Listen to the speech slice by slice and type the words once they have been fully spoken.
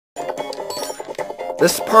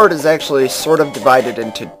This part is actually sort of divided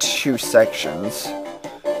into two sections.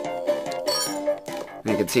 And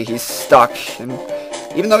you can see he's stuck, and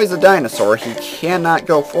even though he's a dinosaur, he cannot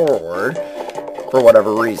go forward for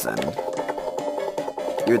whatever reason.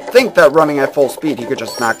 You'd think that running at full speed, he could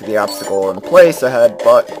just knock the obstacle in place ahead,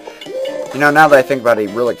 but, you know, now that I think about it,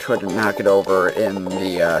 he really couldn't knock it over in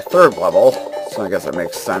the third level, so I guess it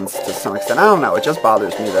makes sense to some extent. I don't know, it just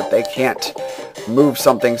bothers me that they can't move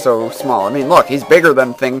something so small. I mean, look, he's bigger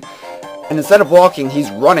than thing, and instead of walking, he's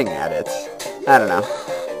running at it. I don't know.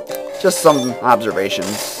 Just some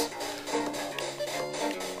observations.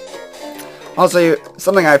 Also,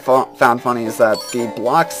 something I found funny is that the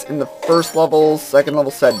blocks in the first level, second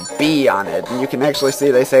level said B on it, and you can actually see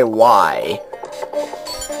they say Y.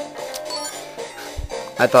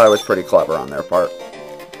 I thought it was pretty clever on their part.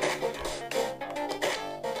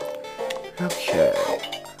 Okay.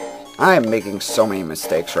 I am making so many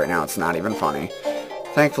mistakes right now, it's not even funny.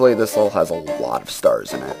 Thankfully, this level has a lot of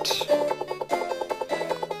stars in it.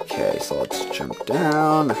 Okay, so let's jump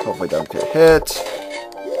down. Hopefully don't get hit.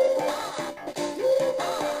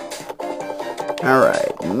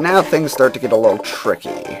 Alright, now things start to get a little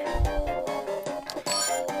tricky.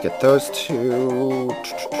 Get those two.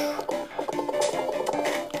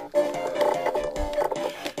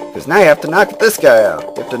 Because now you have to knock this guy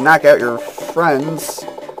out. You have to knock out your friends.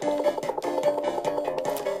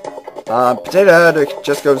 Potato Head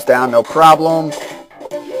just goes down, no problem.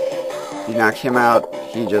 You knock him out,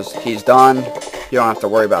 he's done. You don't have to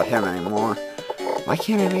worry about him anymore. Why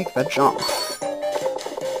can't I make that jump?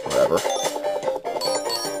 Whatever.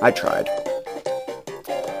 I tried.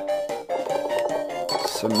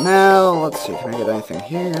 So now, let's see, can I get anything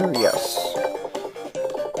here? Yes.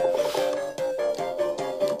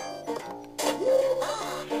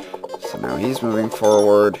 So now he's moving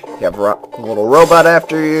forward. You have a little robot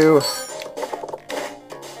after you.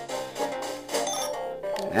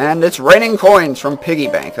 And it's raining coins from Piggy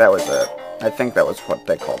Bank. That was it. I think that was what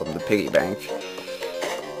they called him, the Piggy Bank.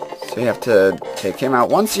 So you have to take him out.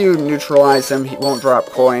 Once you neutralize him, he won't drop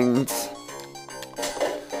coins.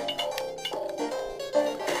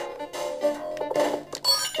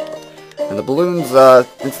 And the balloons,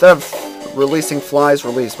 instead of releasing flies,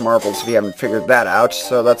 release marbles if you haven't figured that out.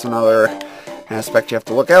 So that's another aspect you have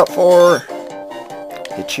to look out for.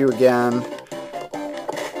 Hit you again.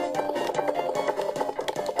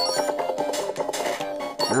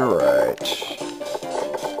 Alright.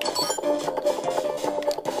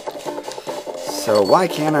 So why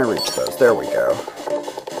can't I reach those? There we go.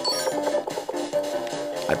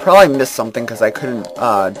 I probably missed something because I couldn't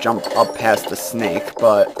jump up past the snake,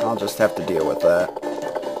 but I'll just have to deal with that.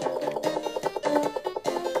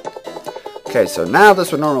 Okay, so now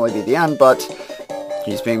this would normally be the end, but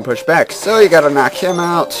he's being pushed back. So you gotta knock him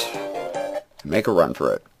out and make a run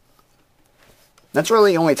for it. That's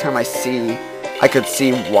really the only time I could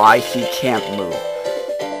see why he can't move.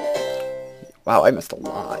 Wow, I missed a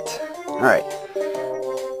lot. Alright.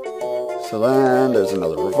 So then, there's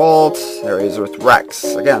another revolt. There he is with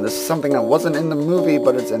Rex. Again, this is something that wasn't in the movie,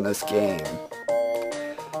 but it's in this game.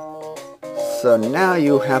 So now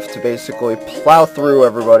you have to basically plow through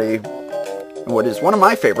everybody in what is one of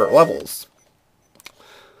my favorite levels.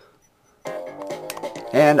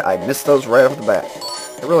 And I missed those right off the bat.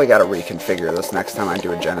 I really gotta reconfigure this next time I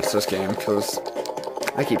do a Genesis game, because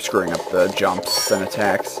I keep screwing up the jumps and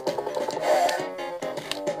attacks.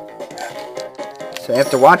 So you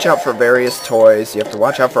have to watch out for various toys. You have to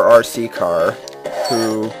watch out for RC Car,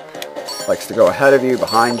 who likes to go ahead of you,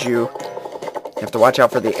 behind you. You have to watch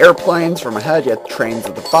out for the airplanes from ahead. You have trains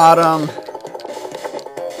at the bottom.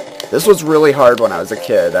 This was really hard when I was a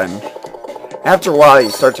kid, and after a while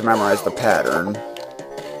you start to memorize the pattern.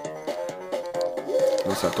 You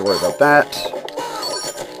don't have to worry about that.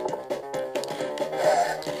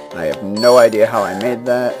 I have no idea how I made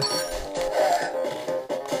that.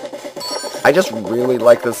 I just really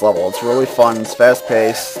like this level. It's really fun. It's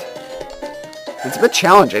fast-paced. It's a bit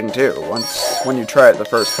challenging, too, when you try it the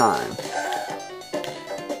first time.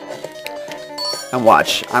 And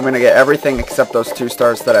watch. I'm going to get everything except those 2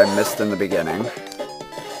 stars that I missed in the beginning.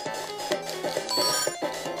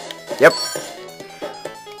 Yep.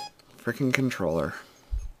 Freaking controller.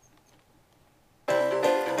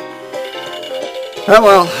 Oh,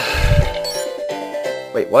 well.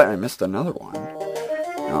 Wait, what? I missed another one.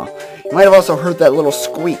 Oh. You might have also heard that little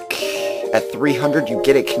squeak. At 300, you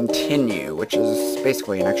get a continue, which is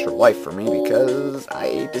basically an extra life for me because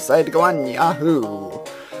I decided to go on Yahoo.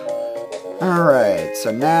 Alright,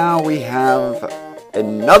 so now we have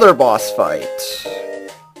another boss fight.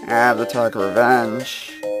 Avatar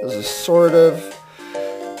Revenge.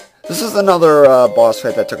 This This is another boss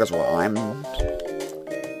fight that took us a while.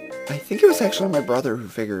 I think it was actually my brother who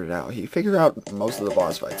figured it out. He figured out most of the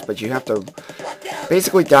boss fights, but you have to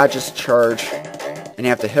basically dodge his charge, and you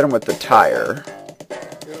have to hit him with the tire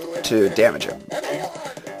to damage him.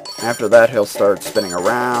 After that, he'll start spinning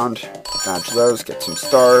around, dodge those, get some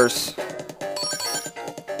stars.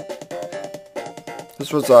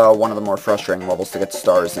 This was one of the more frustrating levels to get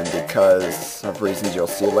stars in because of reasons you'll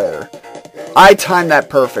see later. I timed that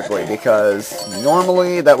perfectly because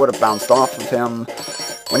normally that would have bounced off of him.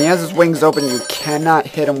 When he has his wings open, you cannot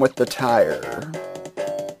hit him with the tire.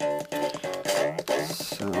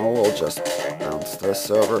 So we'll just bounce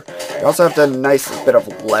this over. You also have to have a nice bit of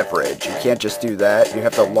leverage. You can't just do that. You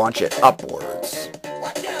have to launch it upwards.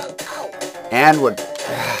 And would...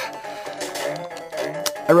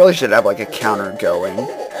 I really should have like a counter going.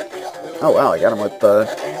 Oh wow, I got him with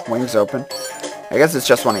the wings open. I guess it's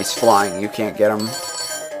just when he's flying you can't get him.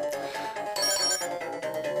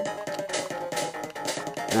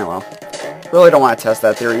 Oh well. Really don't want to test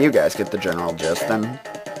that theory. You guys get the general gist. And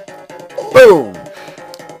boom!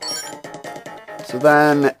 So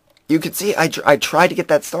then, you can see I tried to get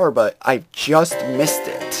that star, but I just missed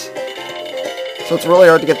it. So it's really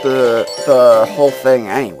hard to get the whole thing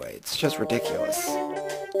anyway. It's just ridiculous.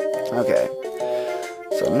 Okay.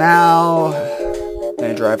 So now,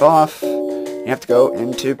 they drive off. You have to go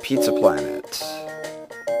into Pizza Planet.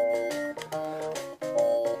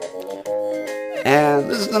 And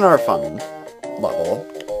this is another fun level.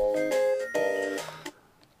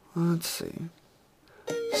 Let's see.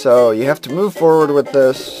 So you have to move forward with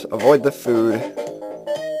this, avoid the food.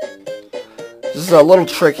 This is a little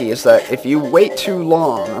tricky, is that if you wait too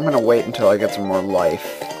long, I'm going to wait until I get some more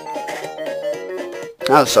life.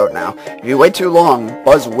 Oh, so now, if you wait too long,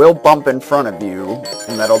 Buzz will bump in front of you,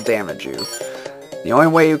 and that'll damage you. The only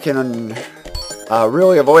way you can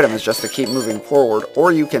really avoid him is just to keep moving forward,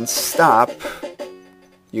 or you can stop.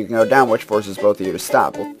 You can go down, which forces both of you to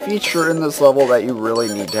stop. A feature in this level that you really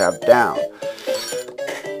need to have down.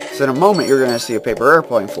 So in a moment, you're going to see a paper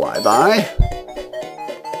airplane fly by.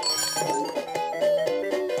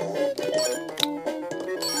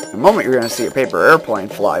 In a moment, you're going to see a paper airplane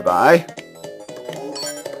fly by.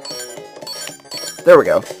 There we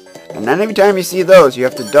go. And then every time you see those, you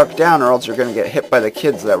have to duck down or else you're going to get hit by the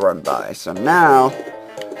kids that run by. So now,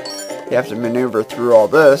 you have to maneuver through all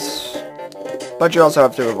this. But you also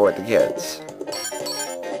have to avoid the kids.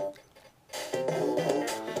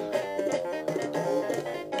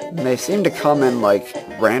 And they seem to come in like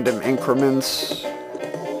random increments.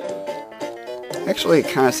 Actually, it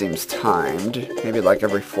kind of seems timed. Maybe like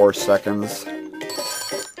every 4 seconds.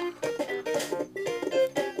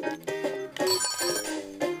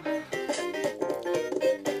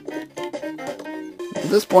 At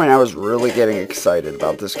this point, I was really getting excited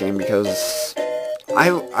about this game because I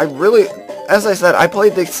really... As I said, I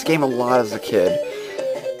played this game a lot as a kid,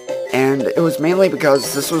 and it was mainly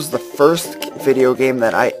because this was the first video game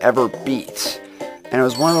that I ever beat, and it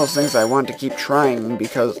was one of those things I wanted to keep trying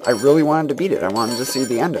because I really wanted to beat it. I wanted to see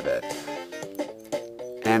the end of it.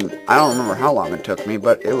 And I don't remember how long it took me,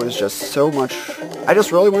 but it was just so much... I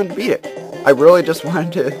just really wanted to beat it. I really just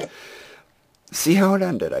wanted to see how it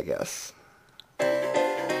ended, I guess.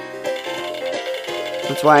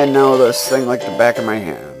 That's why I know this thing like the back of my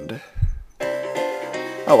hand.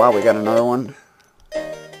 Oh wow, we got another one.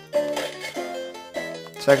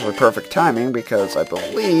 It's actually perfect timing because I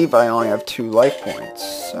believe I only have 2 life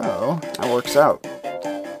points, so that works out.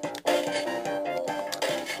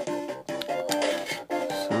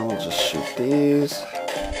 So we'll just shoot these.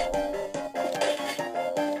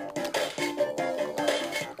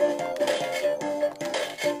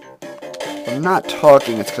 If I'm not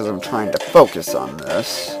talking, it's because I'm trying to focus on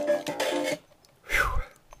this.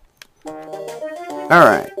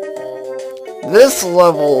 Alright. This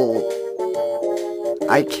level,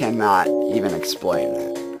 I cannot even explain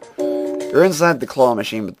it. You're inside the claw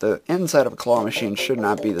machine, but the inside of a claw machine should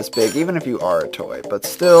not be this big, even if you are a toy. But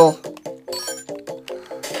still,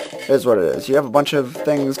 it is what it is. You have a bunch of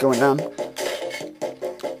things going down.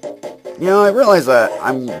 You know, I realize that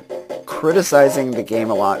I'm criticizing the game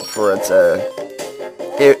a lot for its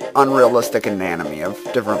unrealistic anatomy of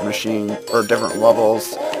different machine, or different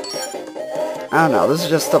levels. I don't know, this is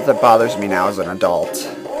just stuff that bothers me now as an adult.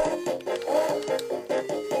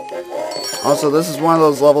 Also, this is one of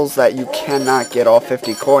those levels that you cannot get all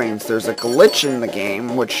 50 coins. There's a glitch in the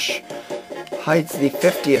game which hides the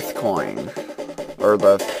 50th coin. Or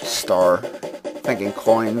the star. Thinking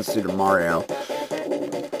coins due to Mario.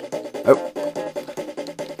 Oh.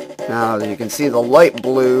 Now, you can see the light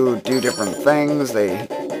blue do different things. They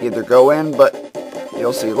either go in, but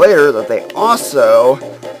you'll see later that they also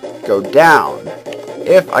go down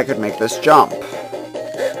if I could make this jump.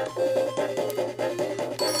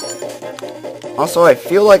 Also, I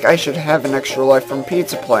feel like I should have an extra life from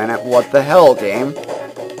Pizza Planet. What the hell, game?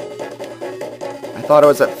 I thought it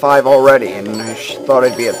was at 5 already, and I thought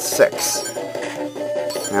I'd be at 6.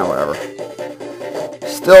 Now, whatever.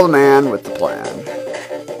 Still the man with the plan.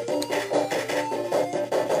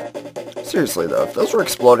 Seriously, though, if those were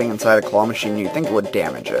exploding inside a claw machine, you'd think it would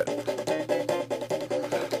damage it.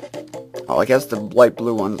 Oh, I guess the light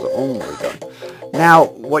blue one's only done. Now,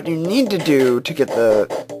 what you need to do to get the...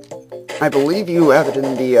 I believe you have it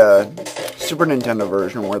in the Super Nintendo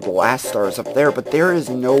version where the last star is up there, but there is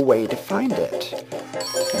no way to find it.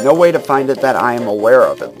 No way to find it that I am aware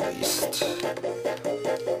of, at least.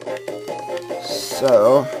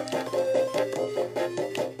 So...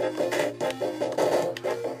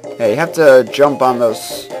 yeah, you have to jump on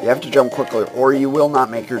those... you have to jump quickly, or you will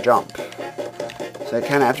not make your jump. So you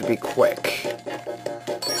kind of have to be quick.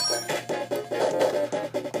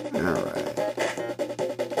 Alright.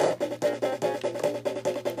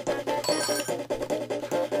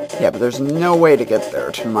 Yeah, but there's no way to get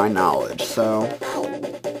there, to my knowledge, so...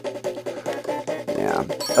 yeah.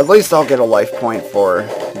 At least I'll get a life point for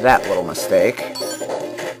that little mistake.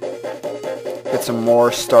 Get some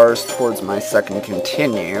more stars towards my second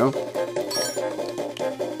continue.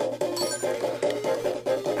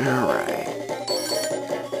 Alright.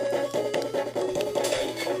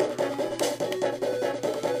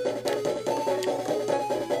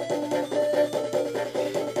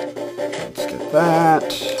 Let's get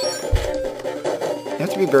that. You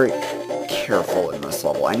have to be very careful in this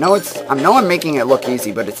level. I know I'm making it look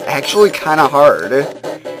easy, but it's actually kind of hard.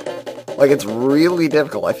 Like, it's really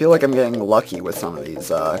difficult. I feel like I'm getting lucky with some of these,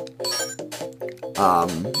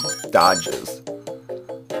 dodges.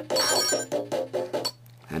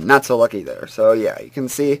 And not so lucky there. So, yeah, you can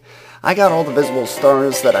see I got all the visible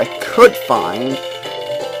stars that I could find,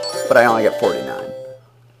 but I only get 49.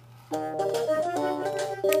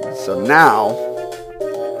 So now,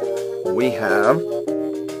 we have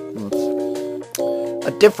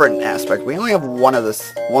a different aspect. We only have one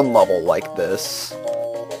level like this.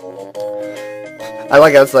 I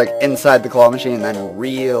like how it's like inside the claw machine and then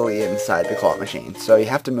really inside the claw machine. So you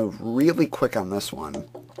have to move really quick on this one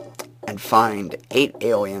and find 8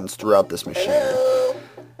 aliens throughout this machine.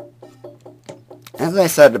 As I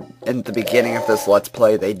said in the beginning of this Let's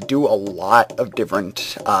Play, they do a lot of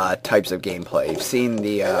different types of gameplay. You've seen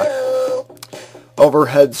the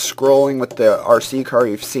overhead scrolling with the RC car,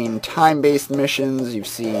 you've seen time-based missions, you've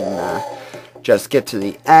seen just get to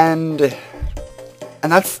the end.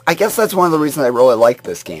 And I guess that's one of the reasons I really like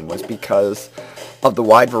this game, was because of the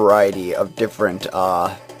wide variety of different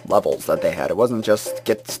levels that they had. It wasn't just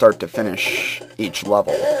get start to finish each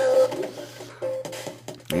level.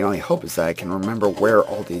 The only hope is that I can remember where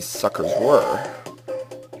all these suckers were.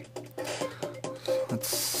 Let's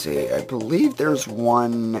see, I believe there's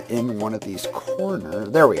one in one of these corners.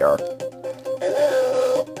 There we are.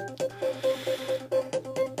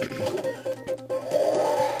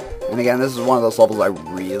 And again, this is one of those levels I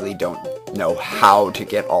really don't know how to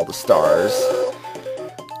get all the stars.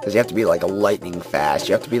 Because you have to be like a lightning fast.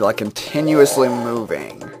 You have to be like continuously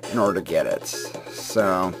moving in order to get it.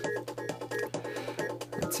 So,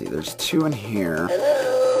 let's see, there's 2 in here.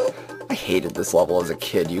 I hated this level as a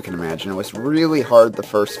kid, you can imagine. It was really hard the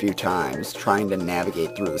first few times trying to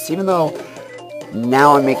navigate through this. Even though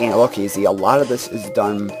now I'm making it look easy, a lot of this is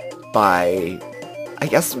done by, I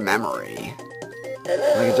guess, memory.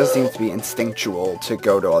 Like, it just seems to be instinctual to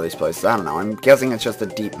go to all these places. I don't know. I'm guessing it's just a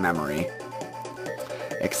deep memory.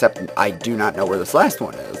 Except I do not know where this last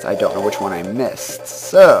one is. I don't know which one I missed.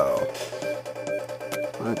 So,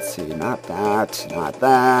 let's see. Not that. Not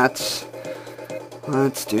that.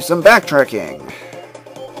 Let's do some backtracking.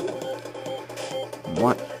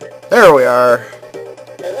 What? There we are.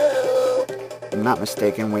 If I'm not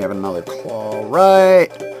mistaken, we have another claw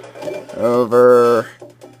right over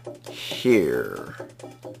here.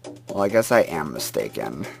 Well, I guess I am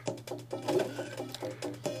mistaken.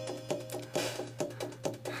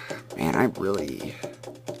 Man, I really...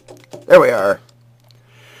 There we are.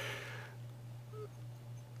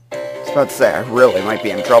 I was about to say, I really might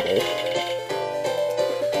be in trouble.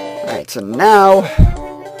 Alright, so now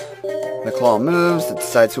the claw moves, it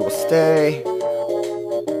decides who will stay.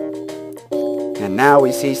 And now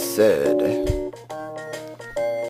we see Sid.